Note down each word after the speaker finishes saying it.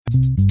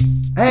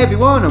Hey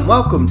everyone, and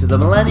welcome to the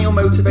Millennial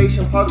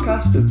Motivation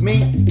Podcast with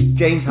me,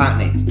 James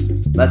Hackney.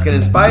 Let's get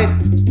inspired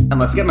and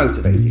let's get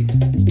motivated.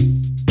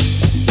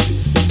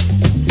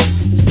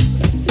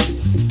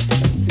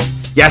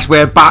 Yes,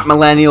 we're back,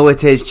 Millennial.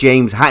 It is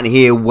James Hackney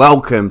here.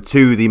 Welcome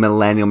to the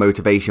Millennial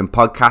Motivation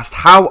Podcast.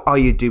 How are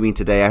you doing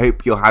today? I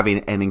hope you're having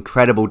an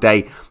incredible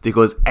day,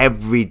 because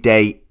every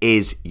day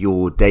is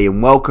your day.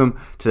 And welcome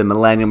to the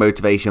Millennial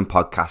Motivation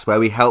Podcast, where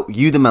we help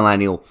you, the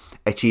Millennial,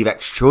 achieve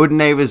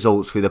extraordinary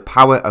results through the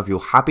power of your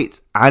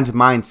habits and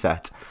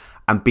mindset,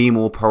 and be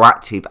more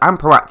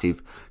proactive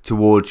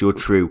towards your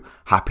true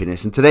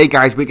happiness. And today,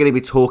 guys, we're going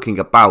to be talking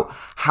about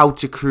how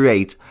to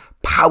create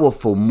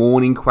powerful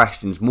morning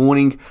questions,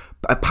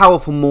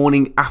 powerful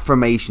morning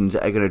affirmations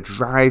that are going to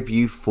drive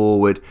you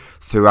forward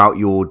throughout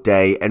your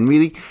day. And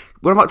really,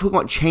 we're about talking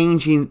about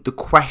changing the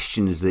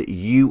questions that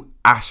you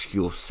ask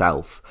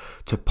yourself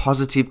to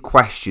positive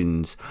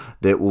questions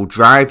that will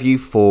drive you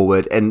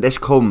forward. And this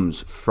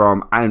comes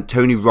from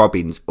Tony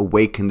Robbins'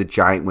 Awaken the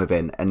Giant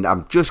Within. And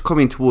I'm just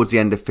coming towards the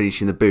end of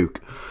finishing the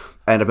book,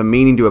 and I've been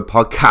meaning to do a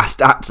podcast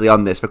actually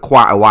on this for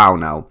quite a while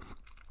now.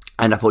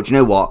 And I thought, you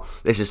know what,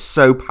 this is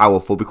so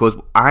powerful, because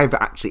I've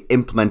actually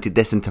implemented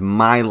this into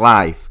my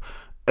life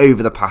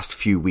over the past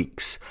few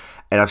weeks.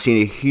 And I've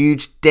seen a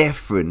huge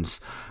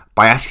difference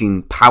by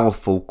asking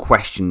powerful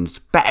questions,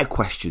 better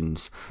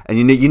questions. And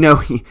you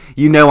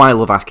know I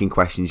love asking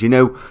questions. You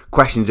know,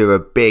 questions are a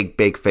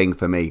big thing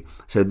for me.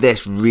 So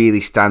this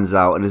really stands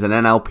out. And as an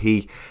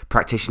NLP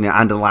practitioner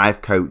and a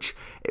life coach,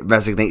 it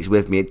resonates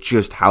with me at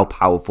just how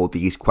powerful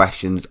these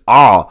questions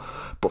are.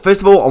 But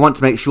first of all, I want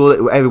to make sure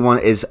that everyone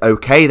is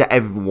okay, that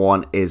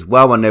everyone is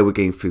well. I know we're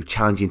going through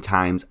challenging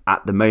times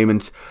at the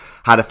moment.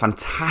 Had a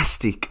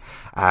fantastic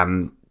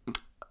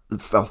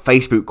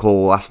Facebook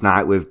call last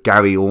night with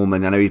Gary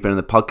Allman. I know he's been on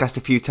the podcast a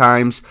few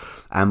times,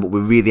 but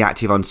we're really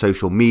active on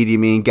social media,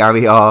 me and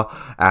Gary are.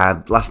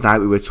 Last night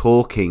we were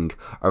talking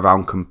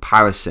around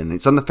comparison.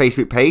 It's on the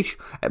Facebook page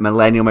at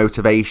Millennial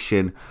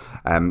Motivation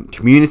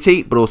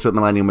Community, but also at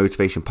Millennial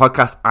Motivation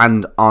Podcast,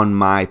 and on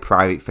my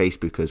private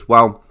Facebook as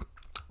well.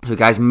 So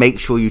guys, make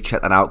sure you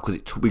check that out,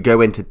 because we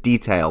go into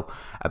detail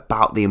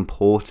about the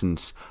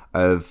importance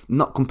of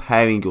not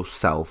comparing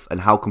yourself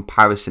and how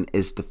comparison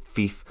is the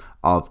thief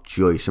of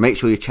joy. So make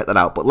sure you check that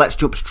out. But let's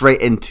jump straight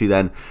into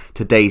then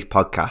today's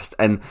podcast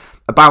and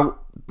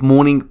about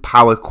morning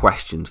power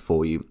questions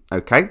for you.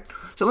 Okay,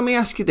 so let me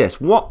ask you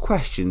this: what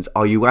questions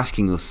are you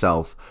asking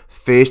yourself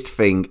first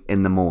thing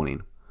in the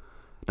morning?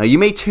 Now you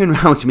may turn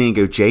around to me and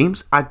go,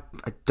 James, I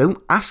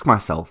don't ask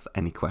myself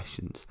any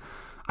questions.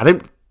 I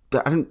don't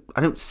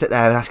sit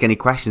there and ask any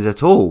questions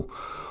at all.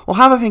 Well,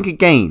 have a think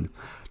again.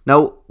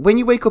 Now, when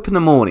you wake up in the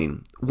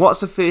morning,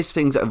 what's the first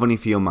things that are running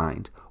through your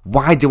mind?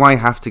 Why do I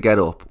have to get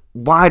up?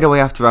 Why do I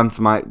have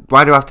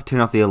to turn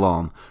off the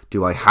alarm?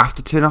 Do I have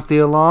to turn off the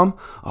alarm?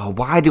 Or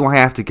why do I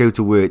have to go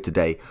to work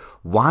today?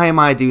 Why am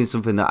I doing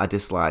something that I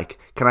dislike?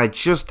 Can I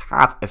just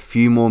have a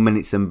few more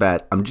minutes in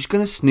bed? I'm just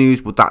going to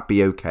snooze. Would that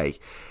be okay?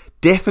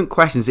 Different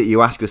questions that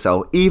you ask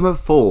yourself even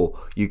before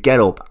you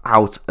get up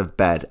out of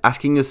bed.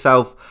 Asking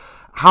yourself,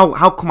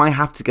 how come I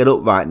have to get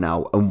up right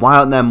now? And why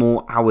aren't there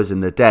more hours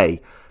in the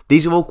day?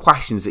 These are all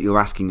questions that you're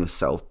asking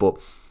yourself. But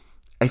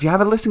if you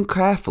have a listen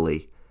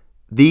carefully,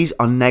 these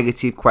are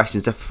negative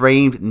questions. They're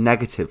framed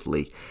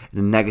negatively, in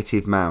a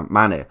negative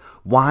manner.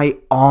 Why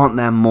aren't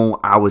there more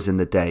hours in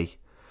the day?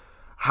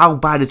 How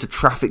bad is the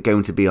traffic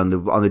going to be on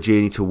the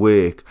journey to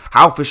work?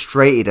 How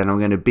frustrated am I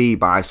going to be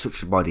by such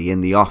somebody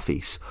in the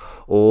office?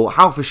 Or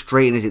how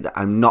frustrating is it that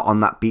I'm not on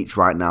that beach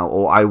right now?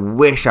 Or I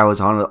wish I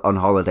was on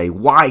holiday.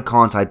 Why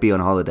can't I be on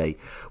holiday?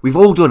 We've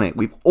all done it.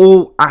 We've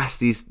all asked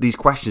these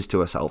questions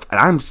to ourselves. And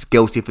I'm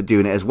guilty for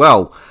doing it as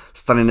well.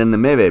 Standing in the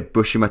mirror,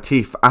 brushing my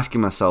teeth,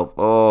 asking myself,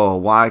 oh,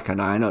 why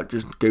can I not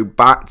just go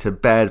back to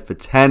bed for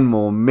 10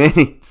 more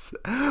minutes?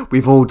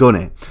 We've all done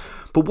it.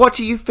 But what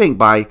do you think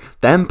by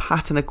them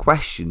pattern of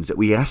questions that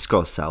we ask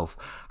ourselves?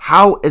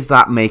 How is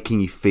that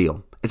making you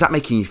feel? Is that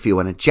making you feel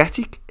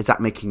energetic? Is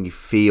that making you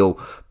feel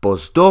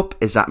buzzed up?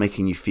 Is that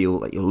making you feel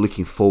like you're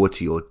looking forward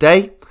to your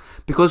day?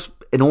 Because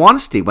in all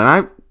honesty, when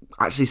I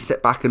actually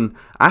sit back and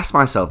ask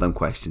myself them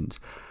questions,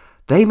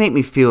 they make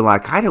me feel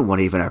like I don't want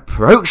to even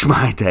approach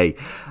my day.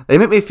 They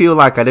make me feel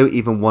like I don't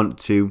even want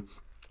to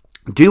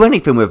do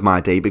anything with my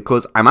day,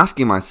 because I'm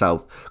asking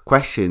myself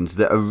questions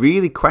that are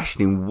really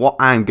questioning what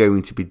I'm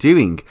going to be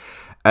doing.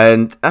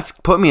 And that's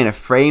put me in a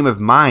frame of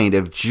mind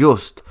of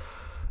just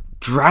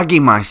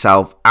dragging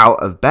myself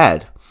out of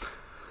bed.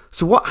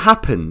 So what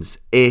happens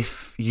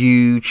if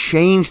you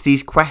change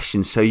these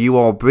questions so you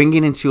are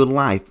bringing into your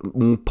life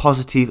more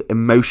positive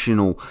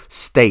emotional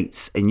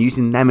states and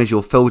using them as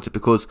your filter?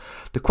 Because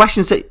the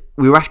questions that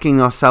we're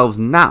asking ourselves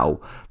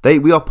now,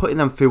 we are putting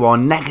them through our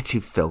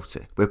negative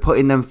filter. We're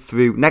putting them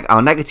through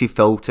our negative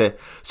filter,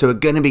 so we're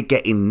going to be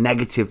getting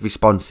negative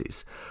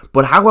responses.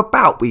 But how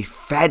about we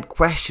fed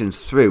questions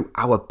through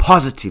our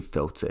positive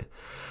filter?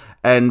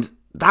 And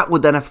that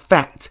would then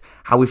affect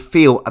how we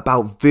feel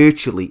about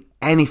virtually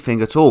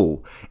anything at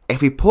all.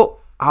 If we put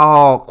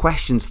our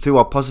questions through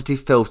our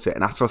positive filter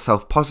and ask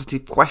ourselves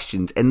positive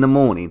questions in the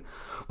morning,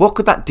 what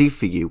could that do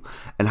for you?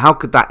 And how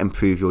could that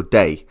improve your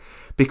day?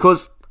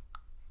 Because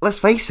let's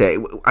face it,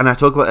 and I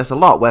talk about this a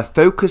lot, where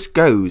focus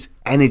goes,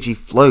 energy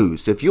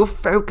flows. So if you're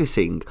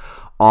focusing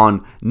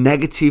on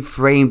negative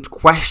framed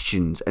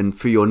questions and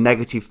through your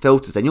negative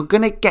filters, then you're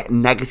going to get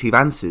negative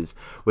answers,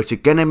 which are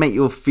going to make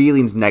your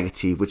feelings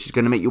negative, which is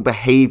going to make your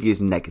behaviors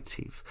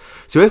negative.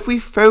 So if we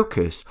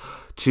focus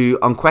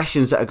on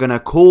questions that are going to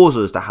cause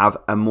us to have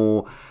a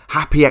more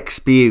happy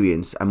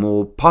experience, a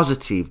more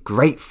positive,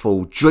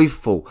 grateful,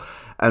 joyful,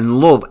 and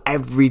love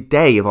every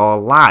day of our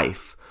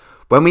life,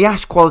 when we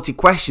ask quality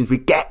questions, we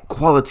get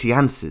quality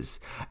answers.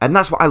 And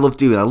that's what I love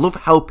doing. I love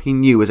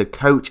helping you as a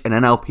coach and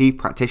NLP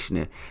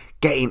practitioner,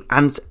 getting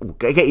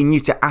you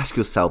to ask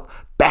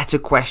yourself better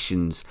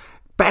questions,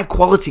 better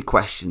quality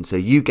questions, so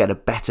you get a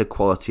better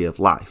quality of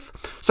life.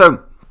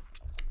 So,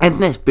 in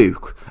this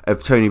book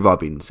of Tony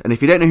Robbins, and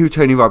if you don't know who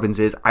Tony Robbins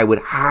is, I would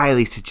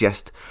highly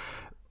suggest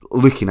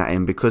looking at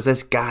him, because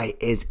this guy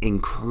is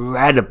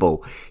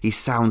incredible. He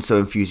sounds so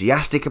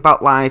enthusiastic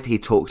about life. He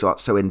talks about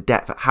so in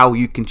depth how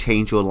you can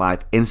change your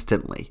life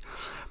instantly.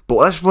 But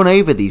let's run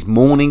over these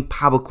morning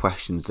power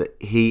questions that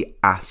he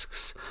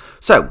asks.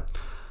 So,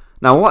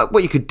 now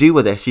what you could do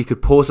with this, you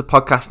could pause the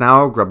podcast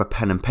now, grab a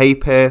pen and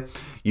paper,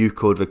 you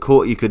could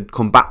record, you could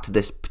come back to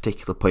this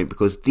particular point,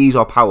 because these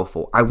are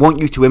powerful. I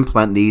want you to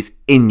implement these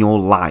in your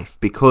life,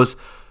 because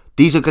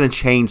these are going to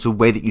change the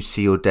way that you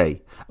see your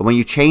day. And when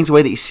you change the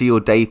way that you see your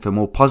day for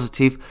more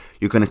positive,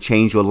 you're going to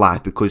change your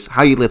life, because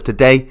how you live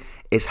today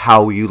is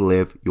how you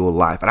live your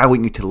life. And I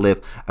want you to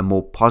live a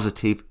more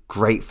positive,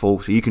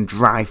 grateful, so you can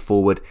drive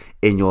forward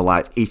in your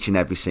life each and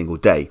every single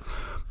day.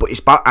 But it's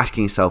about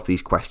asking yourself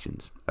these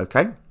questions,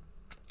 okay?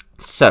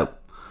 So,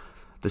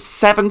 the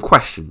 7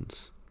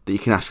 questions that you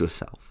can ask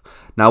yourself.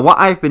 Now, what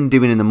I've been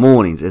doing in the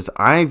mornings is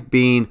I've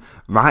been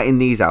writing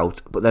these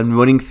out, but then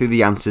running through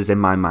the answers in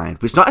my mind.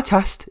 It's not a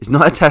test. It's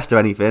not a test or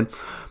anything,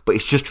 but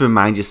it's just to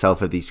remind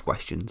yourself of these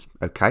questions,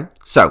 okay?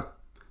 So,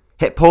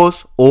 hit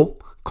pause or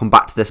come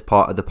back to this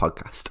part of the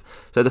podcast.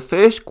 So, the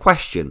first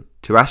question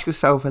to ask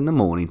yourself in the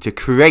morning to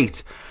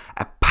create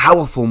a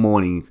powerful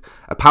morning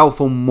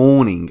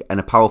and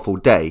a powerful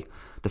day,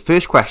 the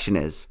first question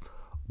is,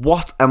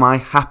 what am I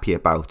happy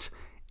about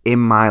in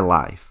my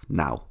life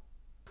now?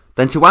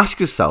 Then to ask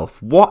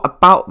yourself, what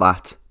about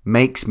that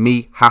makes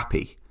me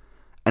happy?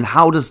 And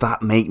how does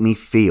that make me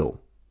feel?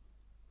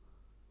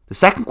 The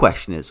second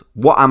question is,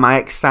 what am I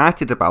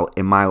excited about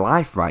in my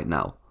life right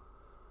now?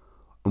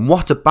 And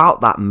what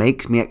about that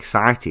makes me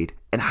excited?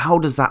 And how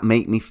does that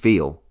make me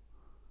feel?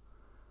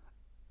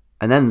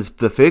 And then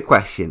the third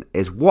question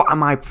is, what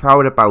am I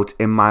proud about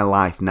in my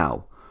life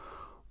now?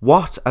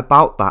 What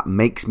about that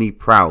makes me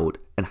proud?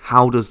 And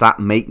how does that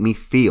make me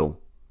feel?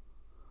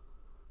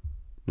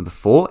 Number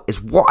 4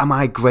 is, what am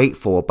I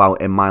grateful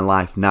about in my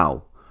life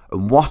now?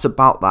 And what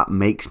about that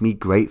makes me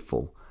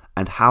grateful?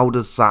 And how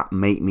does that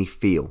make me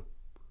feel?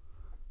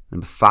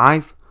 Number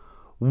 5,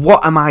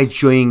 what am I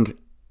enjoying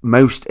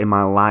most in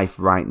my life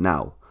right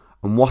now?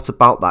 And what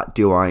about that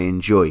do I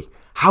enjoy?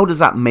 How does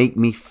that make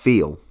me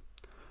feel?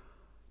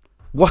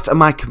 What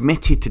am I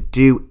committed to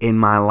do in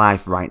my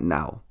life right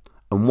now?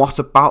 And what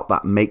about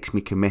that makes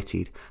me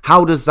committed?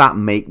 How does that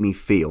make me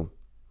feel?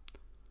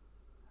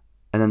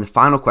 And then the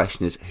final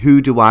question is,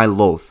 who do I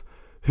love?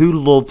 Who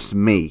loves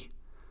me?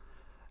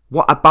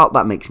 What about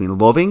that makes me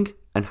loving?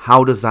 And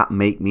how does that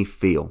make me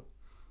feel?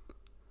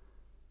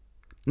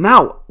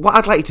 Now, what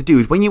I'd like you to do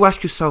is, when you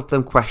ask yourself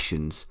them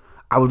questions,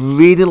 I would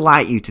really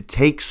like you to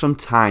take some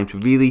time to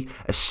really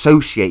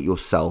associate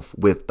yourself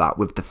with that,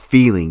 with the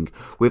feeling,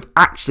 with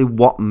actually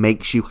what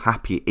makes you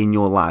happy in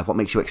your life, what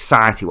makes you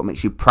excited, what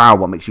makes you proud,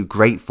 what makes you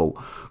grateful.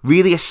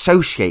 Really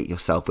associate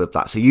yourself with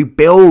that, so you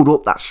build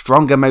up that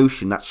strong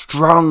emotion, that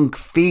strong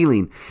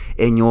feeling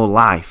in your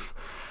life.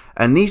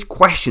 And these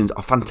questions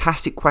are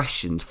fantastic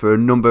questions for a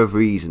number of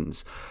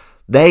reasons.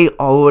 They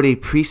are already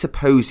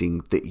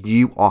presupposing that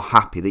you are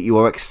happy, that you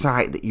are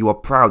excited, that you are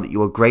proud, that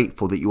you are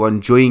grateful, that you are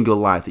enjoying your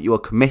life, that you are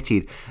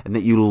committed, and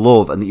that you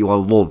love and that you are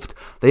loved.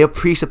 They are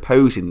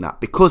presupposing that,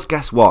 because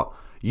guess what?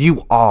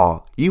 You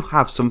are. You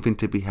have something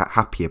to be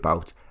happy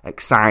about,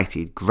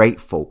 excited,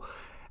 grateful.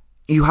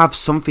 You have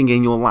something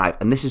in your life,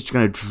 and this is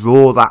going to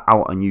draw that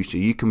out on you so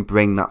you can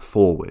bring that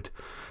forward.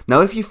 Now,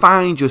 if you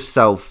find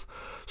yourself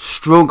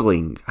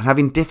struggling and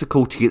having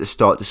difficulty at the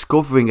start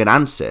discovering an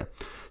answer,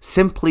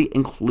 simply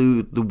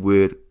include the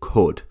word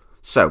could.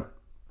 So,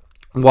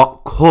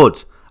 what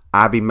could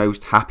I be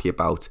most happy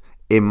about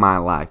in my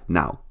life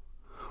now?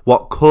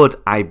 What could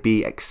I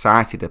be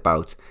excited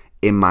about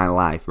in my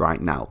life right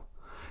now?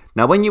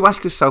 Now, when you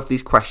ask yourself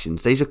these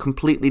questions, these are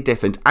completely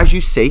different, as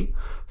you see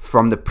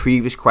from the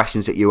previous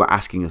questions that you were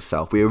asking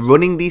yourself. We are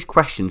running these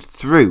questions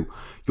through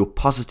your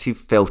positive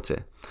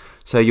filter.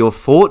 So your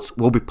thoughts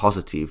will be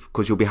positive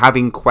because you'll be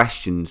having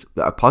questions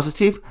that are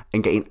positive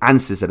and getting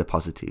answers that are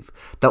positive.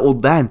 That will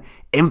then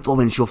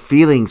influence your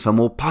feelings for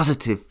more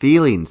positive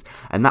feelings,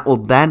 and that will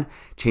then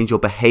change your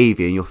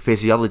behavior and your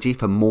physiology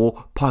for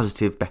more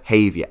positive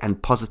behavior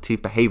and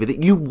positive behavior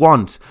that you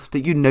want,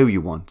 that you know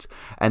you want.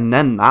 And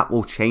then that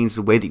will change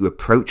the way that you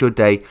approach your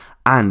day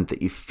and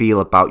that you feel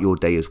about your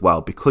day as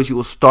well, because you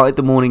will start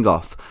the morning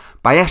off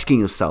by asking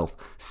yourself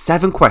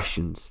 7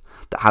 questions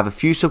that have a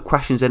few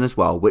sub-questions in as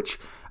well, which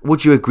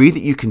would you agree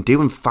that you can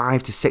do in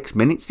 5 to 6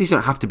 minutes? These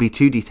don't have to be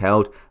too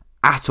detailed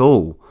at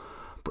all,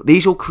 but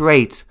these will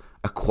create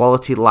a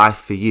quality life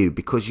for you,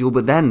 because you'll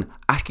be then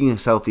asking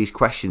yourself these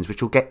questions,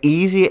 which will get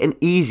easier and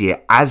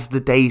easier as the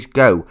days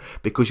go,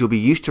 because you'll be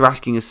used to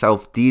asking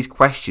yourself these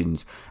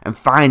questions and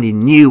finding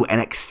new and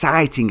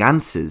exciting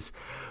answers,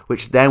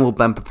 which then will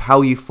then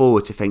propel you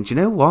forward to think, you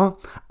know what?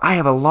 I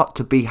have a lot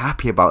to be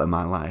happy about in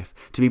my life,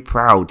 to be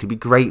proud, to be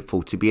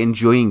grateful, to be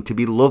enjoying, to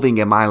be loving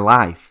in my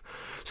life.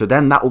 So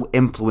then that will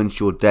influence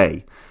your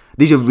day.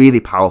 These are really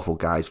powerful,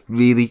 guys.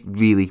 Really,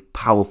 really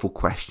powerful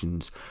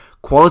questions.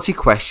 Quality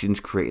questions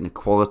creating a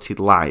quality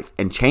life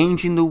and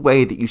changing the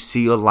way that you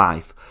see your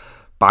life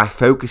by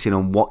focusing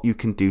on what you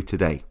can do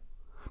today.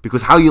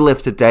 Because how you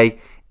live today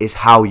is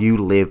how you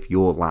live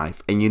your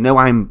life. And you know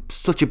I'm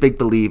such a big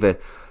believer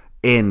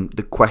in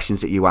the questions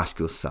that you ask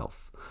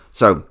yourself.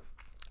 So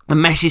the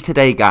message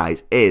today,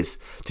 guys, is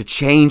to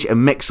change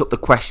and mix up the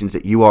questions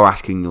that you are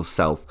asking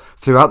yourself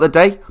throughout the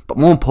day, but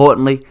more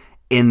importantly,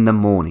 in the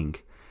morning.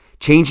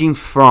 Changing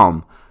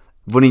from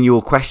running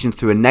your questions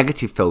through a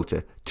negative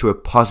filter to a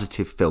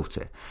positive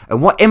filter.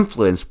 And what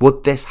influence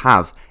would this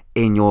have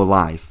in your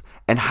life?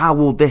 And how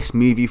will this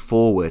move you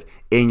forward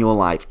in your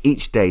life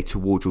each day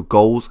towards your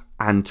goals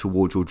and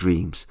towards your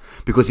dreams?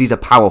 Because these are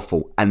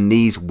powerful and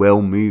these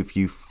will move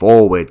you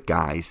forward,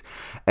 guys.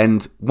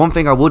 And one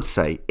thing I would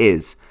say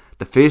is,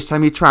 the first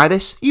time you try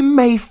this, you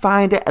may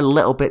find it a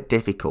little bit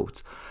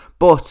difficult.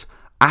 But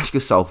ask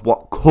yourself,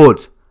 what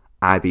could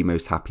I be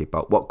most happy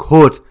about? What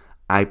could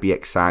I be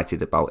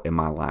excited about in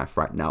my life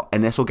right now?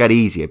 And this will get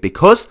easier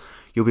because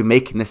you'll be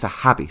making this a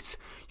habit.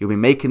 You'll be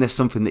making this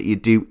something that you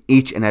do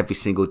each and every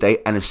single day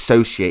and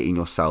associating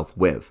yourself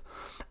with.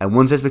 And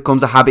once this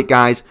becomes a habit,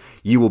 guys,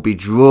 you will be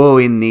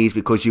drawing these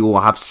because you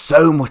will have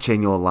so much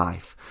in your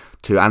life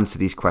to answer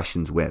these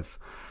questions with.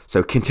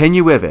 So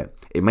continue with it.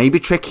 It may be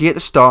tricky at the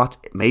start,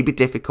 it may be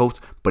difficult,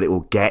 but it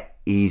will get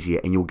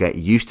easier and you'll get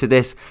used to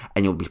this,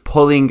 and you'll be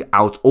pulling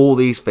out all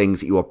these things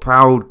that you are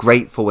proud,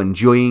 grateful,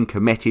 enjoying,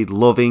 committed,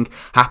 loving,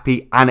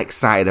 happy and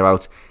excited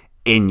about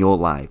in your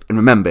life. And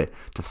remember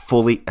to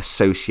fully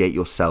associate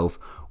yourself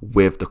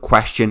with the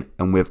question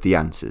and with the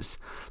answers.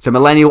 So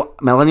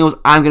millennials,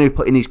 I'm going to be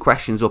putting these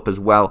questions up as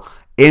well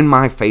in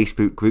my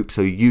Facebook group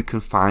so you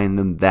can find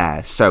them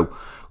there. So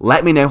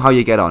let me know how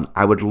you get on.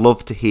 I would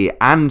love to hear.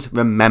 And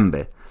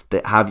remember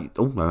that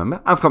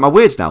I've got my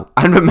words now.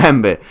 And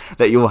remember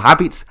that your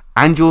habits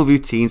and your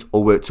routines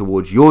will work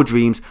towards your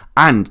dreams.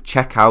 And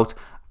check out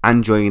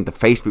and join the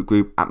Facebook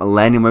group at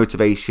Millennial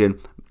Motivation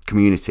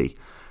Community.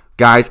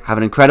 Guys, have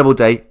an incredible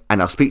day,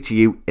 and I'll speak to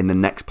you in the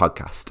next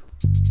podcast.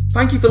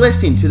 Thank you for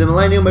listening to the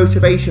Millennial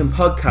Motivation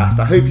Podcast.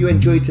 I hope you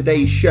enjoyed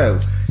today's show.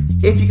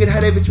 If you could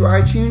head over to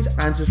iTunes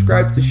and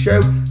subscribe to the show,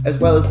 as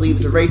well as leave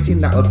us a rating,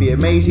 that would be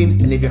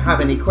amazing. And if you have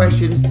any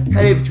questions,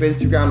 head over to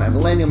Instagram at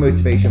Millennial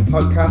Motivation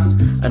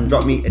Podcast and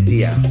drop me a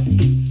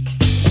DM.